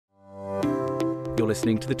You're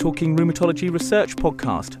listening to the Talking Rheumatology Research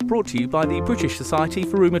Podcast, brought to you by the British Society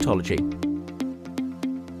for Rheumatology.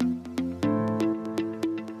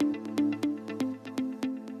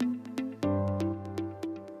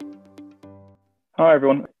 Hi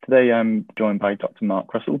everyone, today I'm joined by Dr.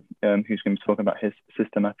 Mark Russell, who's going to be talking about his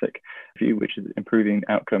systematic review, which is improving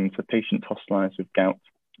outcomes for patients hospitalised with gout.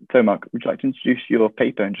 So Mark, would you like to introduce your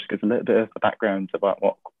paper and just give a little bit of a background about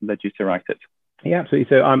what led you to write it? Yeah, absolutely.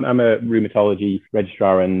 So I'm a rheumatology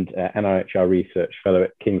registrar and NIHR research fellow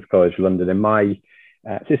at King's College London, and my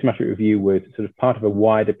systematic review was sort of part of a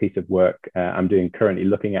wider piece of work I'm doing currently,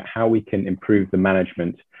 looking at how we can improve the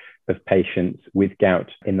management of patients with gout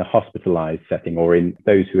in the hospitalised setting, or in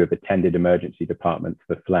those who have attended emergency departments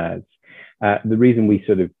for flares. The reason we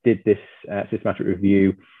sort of did this systematic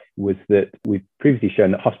review was that we've previously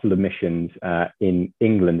shown that hospital admissions in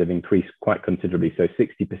England have increased quite considerably, so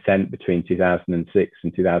 60% between 2006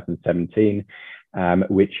 and 2017,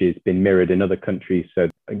 which has been mirrored in other countries. So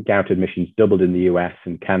gout admissions doubled in the US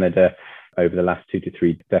and Canada over the last 2 to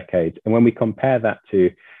 3 decades. And when we compare that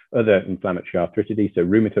to other inflammatory arthritis, so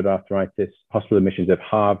rheumatoid arthritis, hospital admissions have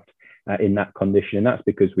halved in that condition, and that's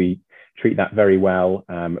because we treat that very well.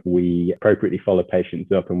 We appropriately follow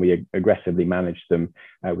patients up, and we aggressively manage them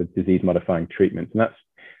with disease-modifying treatments. And that's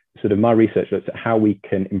sort of my research looks at how we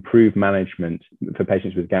can improve management for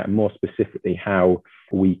patients with gout, and more specifically, how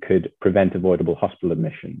we could prevent avoidable hospital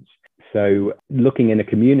admissions. So looking in a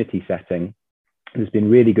community setting, there's been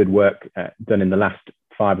really good work done in the last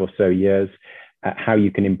 5 or so years at how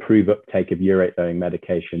you can improve uptake of urate-lowering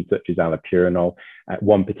medications such as allopurinol.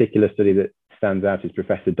 One particular study that stands out is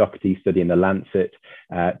Professor Doherty's study in the Lancet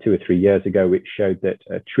 2 or 3 years ago, which showed that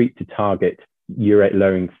a treat-to-target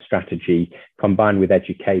urate-lowering strategy combined with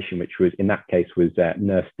education, which was in that case was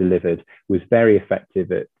nurse-delivered, was very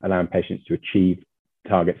effective at allowing patients to achieve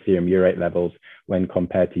target serum urate levels when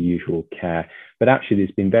compared to usual care. But actually,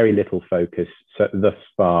 there's been very little focus thus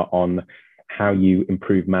far on how you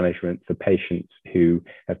improve management for patients who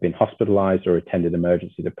have been hospitalised or attended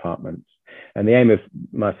emergency departments. And the aim of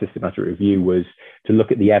my systematic review was to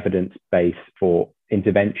look at the evidence base for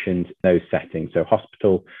interventions in those settings, so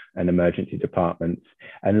hospital and emergency departments,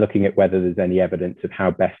 and looking at whether there's any evidence of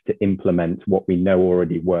how best to implement what we know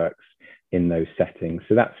already works in those settings.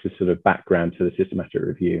 So that's the sort of background to the systematic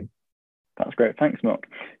review. That's great. Thanks, Mark.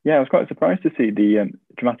 Yeah, I was quite surprised to see the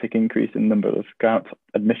dramatic increase in number of gout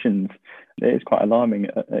admissions. It is quite alarming,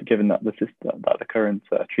 given that the current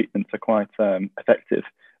treatments are quite effective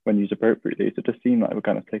when used appropriately. So it does seem like we're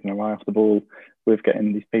kind of taking our eye off the ball with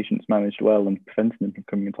getting these patients managed well and preventing them from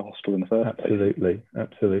coming into hospital in the first place.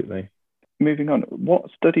 Absolutely. Moving on, what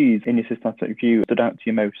studies in your systematic review stood out to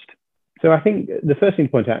you most? So I think the first thing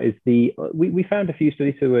to point out is we found a few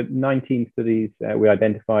studies. So there were 19 studies we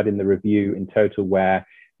identified in the review in total where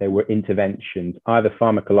there were interventions, either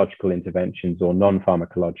pharmacological interventions or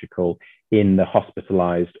non-pharmacological, in the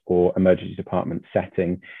hospitalised or emergency department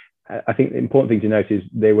setting. I think the important thing to note is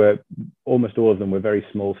almost all of them were very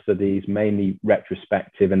small studies, mainly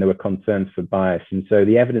retrospective, and there were concerns for bias. And so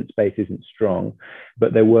the evidence base isn't strong,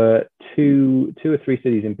 but there were two or three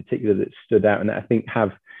studies in particular that stood out, and that I think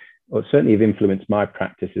certainly have influenced my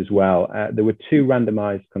practice as well. There were 2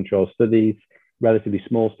 randomized control studies, relatively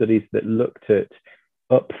small studies, that looked at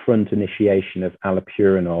upfront initiation of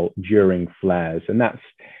allopurinol during flares. And that's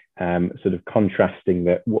sort of contrasting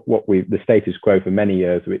the status quo for many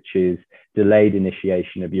years, which is delayed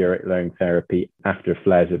initiation of urate-lowering therapy after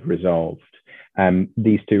flares have resolved.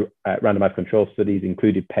 These 2 randomized control studies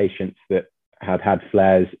included patients that had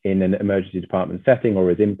flares in an emergency department setting or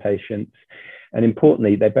as inpatients. And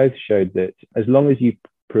importantly, they both showed that as long as you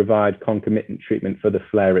provide concomitant treatment for the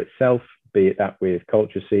flare itself, be it that with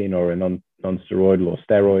colchicine or a non-steroidal or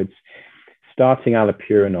steroids, starting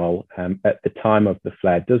allopurinol at the time of the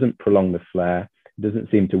flare doesn't prolong the flare, doesn't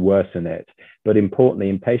seem to worsen it. But importantly,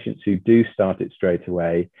 in patients who do start it straight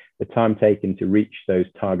away, the time taken to reach those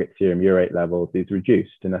target serum urate levels is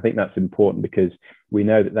reduced. And I think that's important because we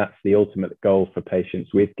know that that's the ultimate goal for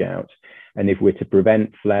patients with gout. And if we're to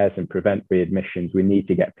prevent flares and prevent readmissions, we need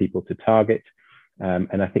to get people to target.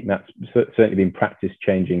 And I think that's certainly been practice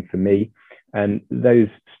changing for me. And those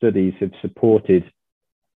studies have supported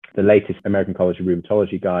the latest American College of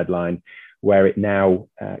Rheumatology guideline, where it now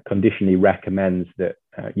conditionally recommends that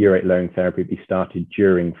urate-lowering therapy be started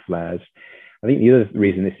during flares. I think the other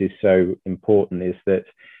reason this is so important is that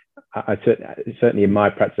certainly in my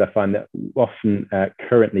practice, I find that often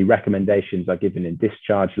currently recommendations are given in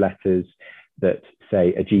discharge letters that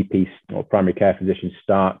say a GP or primary care physician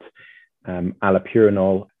start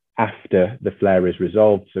allopurinol after the flare is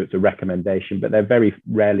resolved. So it's a recommendation, but they're very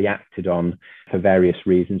rarely acted on for various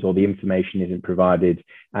reasons, or the information isn't provided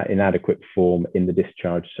in adequate form in the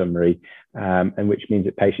discharge summary, and which means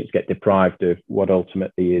that patients get deprived of what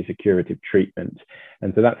ultimately is a curative treatment.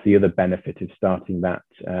 And so that's the other benefit of starting that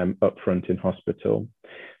upfront in hospital.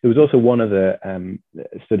 There was also one other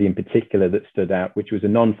study in particular that stood out, which was a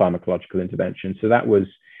non-pharmacological intervention. So that was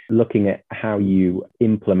looking at how you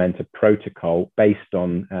implement a protocol based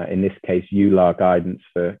on, in this case, EULAR guidance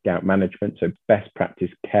for gout management, so best practice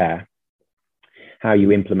care, how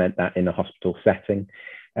you implement that in a hospital setting.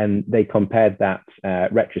 And they compared that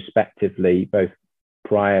retrospectively, both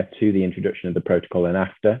prior to the introduction of the protocol and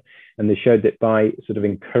after. And they showed that by sort of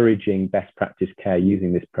encouraging best practice care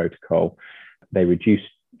using this protocol, they reduced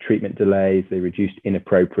treatment delays, they reduced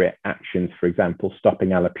inappropriate actions, for example, stopping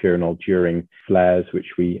allopurinol during flares, which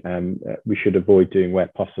we should avoid doing where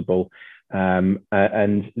possible.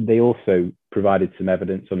 And they also provided some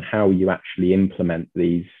evidence on how you actually implement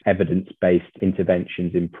these evidence-based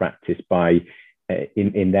interventions in practice by,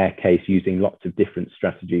 in their case, using lots of different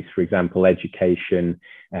strategies, for example, education,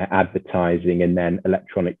 advertising, and then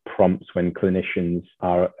electronic prompts when clinicians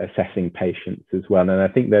are assessing patients as well. And I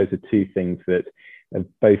think those are two things that have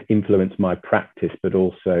both influenced my practice, but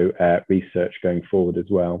also research going forward as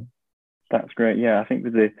well. That's great. Yeah, I think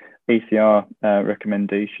with the ACR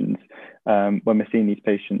recommendations, when we're seeing these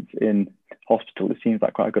patients in hospital, it seems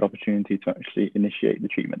like quite a good opportunity to actually initiate the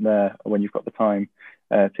treatment there when you've got the time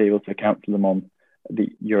to be able to counsel them on the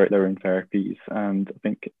urate lowering therapies. And I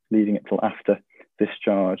think leaving it till after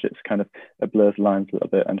discharge, it's kind of blurs lines a little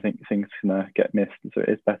bit, and I think things can get missed. So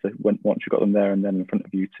it is better once you've got them there and then in front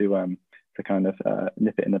of you to kind of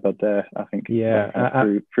nip it in the bud there, I think.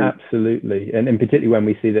 Absolutely. And particularly when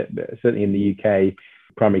we see that, certainly in the UK,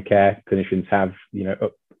 primary care clinicians have,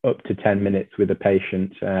 up to 10 minutes with a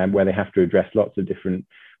patient where they have to address lots of different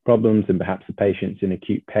problems, and perhaps the patient's in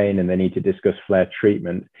acute pain and they need to discuss flare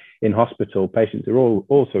treatment. In hospital, patients are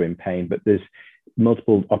also in pain, but there's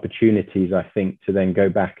multiple opportunities, I think, to then go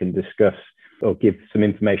back and discuss or give some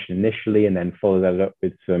information initially and then follow that up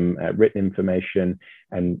with some written information,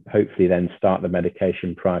 and hopefully then start the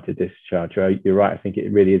medication prior to discharge. You're right, I think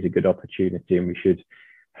it really is a good opportunity, and we should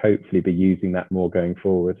hopefully be using that more going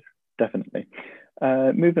forward. Definitely.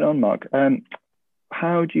 Moving on, Mark,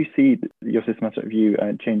 how do you see your systematic review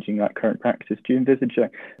changing that current practice? Do you envisage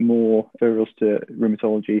more referrals to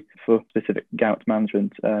rheumatology for specific gout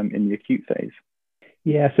management in the acute phase?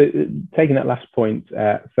 Yeah, so taking that last point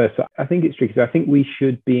first, I think it's tricky. So I think we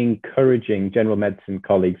should be encouraging general medicine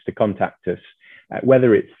colleagues to contact us,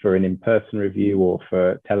 whether it's for an in-person review or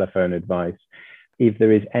for telephone advice, if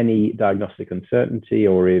there is any diagnostic uncertainty,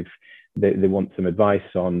 or if they want some advice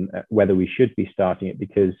on whether we should be starting it,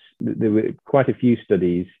 because there were quite a few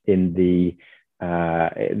studies in the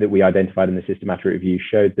that we identified in the systematic review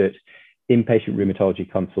showed that inpatient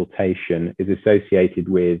rheumatology consultation is associated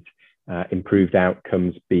with improved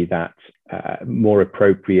outcomes, be that more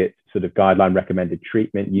appropriate sort of guideline recommended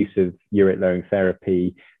treatment, use of urate lowering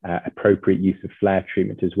therapy, appropriate use of flare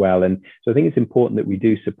treatment as well. And so I think it's important that we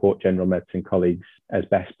do support general medicine colleagues as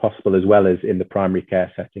best possible, as well as in the primary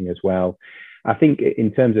care setting as well. I think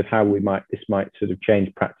in terms of how this might sort of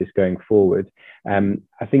change practice going forward,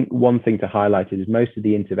 I think one thing to highlight is most of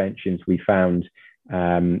the interventions we found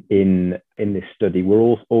in this study were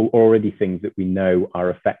all already things that we know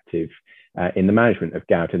are effective in the management of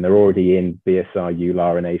gout, and they're already in BSR,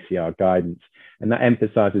 EULAR, and ACR guidance. And that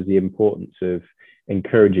emphasizes the importance of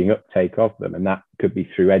encouraging uptake of them. And that could be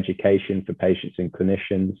through education for patients and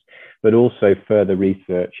clinicians, but also further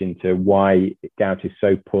research into why gout is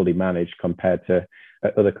so poorly managed compared to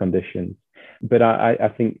other conditions. But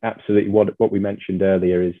I think absolutely what we mentioned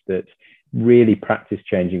earlier is that really practice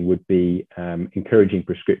changing would be encouraging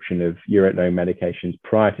prescription of urate lowering medications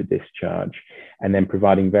prior to discharge, and then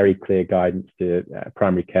providing very clear guidance to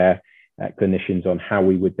primary care clinicians on how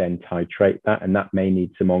we would then titrate that. And that may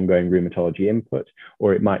need some ongoing rheumatology input,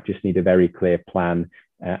 or it might just need a very clear plan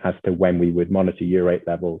as to when we would monitor urate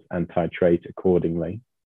levels and titrate accordingly.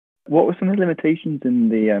 What were some of the limitations in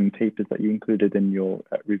the papers that you included in your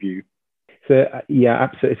review? So yeah,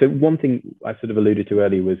 absolutely. So one thing I sort of alluded to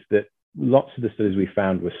earlier was that lots of the studies we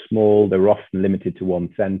found were small. They were often limited to one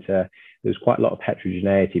centre. There's quite a lot of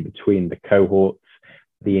heterogeneity between the cohorts,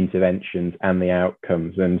 the interventions, and the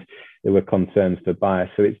outcomes. And there were concerns for bias.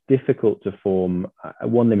 So it's difficult to form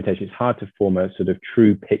one limitation. It's hard to form a sort of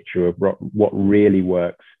true picture of what really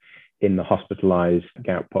works in the hospitalised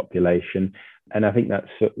gout population. And I think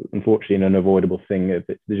that's unfortunately an unavoidable thing.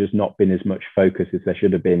 There's just not been as much focus as there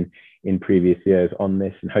should have been in previous years on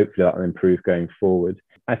this, and hopefully that will improve going forward.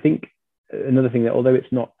 I think another thing that, although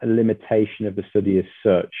it's not a limitation of the study as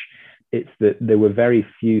such, it's that there were very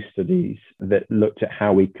few studies that looked at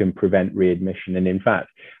how we can prevent readmission. And in fact,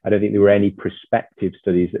 I don't think there were any prospective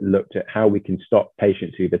studies that looked at how we can stop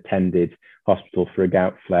patients who've attended hospital for a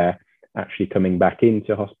gout flare actually coming back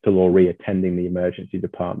into hospital or reattending the emergency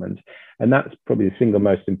department. And that's probably the single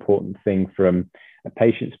most important thing from a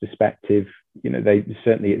patient's perspective.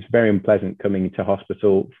 It's very unpleasant coming into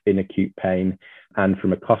hospital in acute pain. And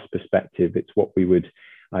from a cost perspective, it's what we would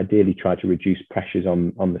ideally try to reduce pressures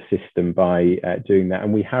on the system by doing that.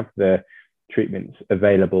 And we have the treatments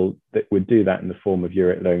available that would do that in the form of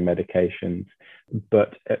urate-lowering medications.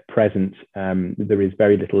 But at present, there is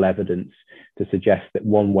very little evidence to suggest that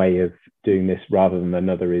one way of doing this rather than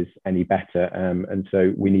another is any better. And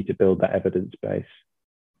so we need to build that evidence base.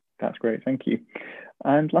 That's great, thank you.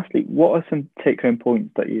 And lastly, what are some take-home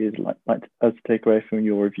points that you'd like us to take away from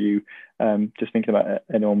your review? Just thinking about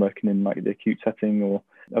anyone working in like the acute setting or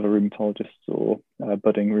other rheumatologists or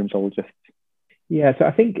budding rheumatologists. Yeah, so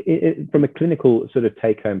I think from a clinical sort of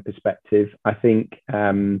take-home perspective, I think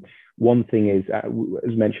one thing is,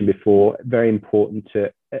 as mentioned before, very important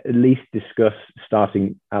to at least discuss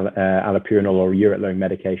starting allopurinol or urate-lowering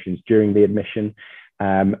medications during the admission,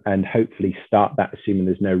 and hopefully start that assuming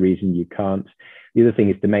there's no reason you can't. The other thing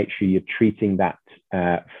is to make sure you're treating that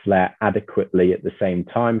flare adequately at the same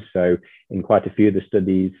time. So in quite a few of the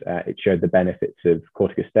studies, it showed the benefits of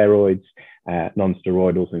corticosteroids,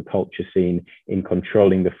 non-steroidals and colchicine in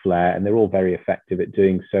controlling the flare, and they're all very effective at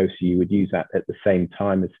doing so. So you would use that at the same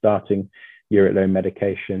time as starting urate-lowering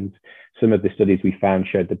medications. Some of the studies we found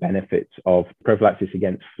showed the benefits of prophylaxis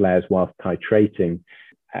against flares whilst titrating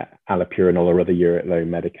allopurinol or other urate-lowering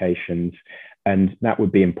medications. And that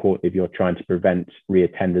would be important if you're trying to prevent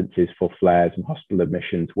reattendances for flares and hospital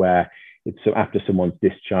admissions, where it's so after someone's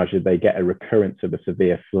discharged, if they get a recurrence of a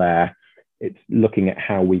severe flare, it's looking at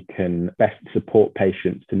how we can best support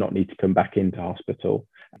patients to not need to come back into hospital.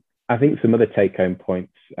 I think some other take-home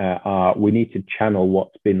points are we need to channel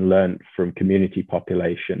what's been learned from community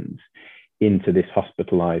populations into this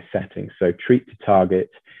hospitalised setting. So treat to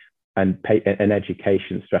target and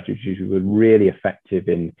education strategies were really effective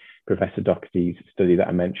in Professor Doherty's study that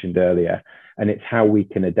I mentioned earlier. And it's how we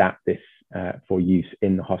can adapt this for use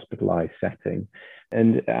in the hospitalised setting.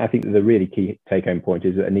 And I think the really key take-home point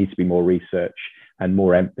is that there needs to be more research and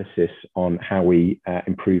more emphasis on how we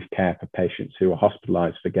improve care for patients who are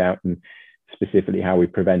hospitalised for gout, and specifically how we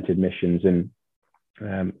prevent admissions. And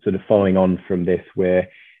sort of following on from this, where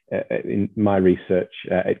in my research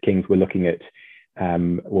at King's, we're looking at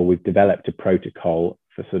we've developed a protocol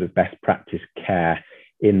for sort of best practice care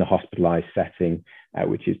in the hospitalised setting,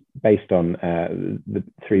 which is based on the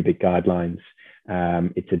three big guidelines.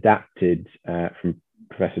 It's adapted from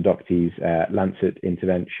Professor Doherty's Lancet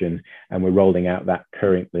intervention, and we're rolling out that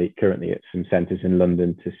currently at some centres in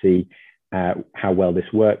London to see how well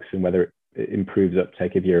this works and whether it improves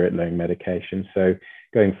uptake of urate-lowering medication. So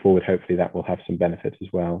going forward, hopefully that will have some benefits as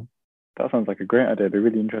well. That sounds like a great idea. It'd be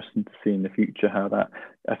really interesting to see in the future how that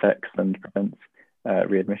affects and prevents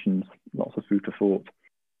readmissions. Lots of food for thought.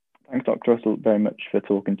 Thanks, Dr. Russell, very much for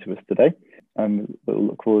talking to us today. And we'll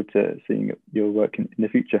look forward to seeing your work in the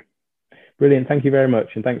future. Brilliant. Thank you very much.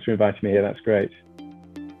 And thanks for inviting me here. That's great.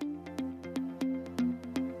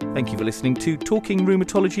 Thank you for listening to Talking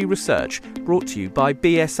Rheumatology Research, brought to you by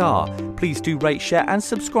BSR. Please do rate, share and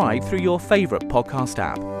subscribe through your favourite podcast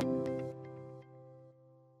app.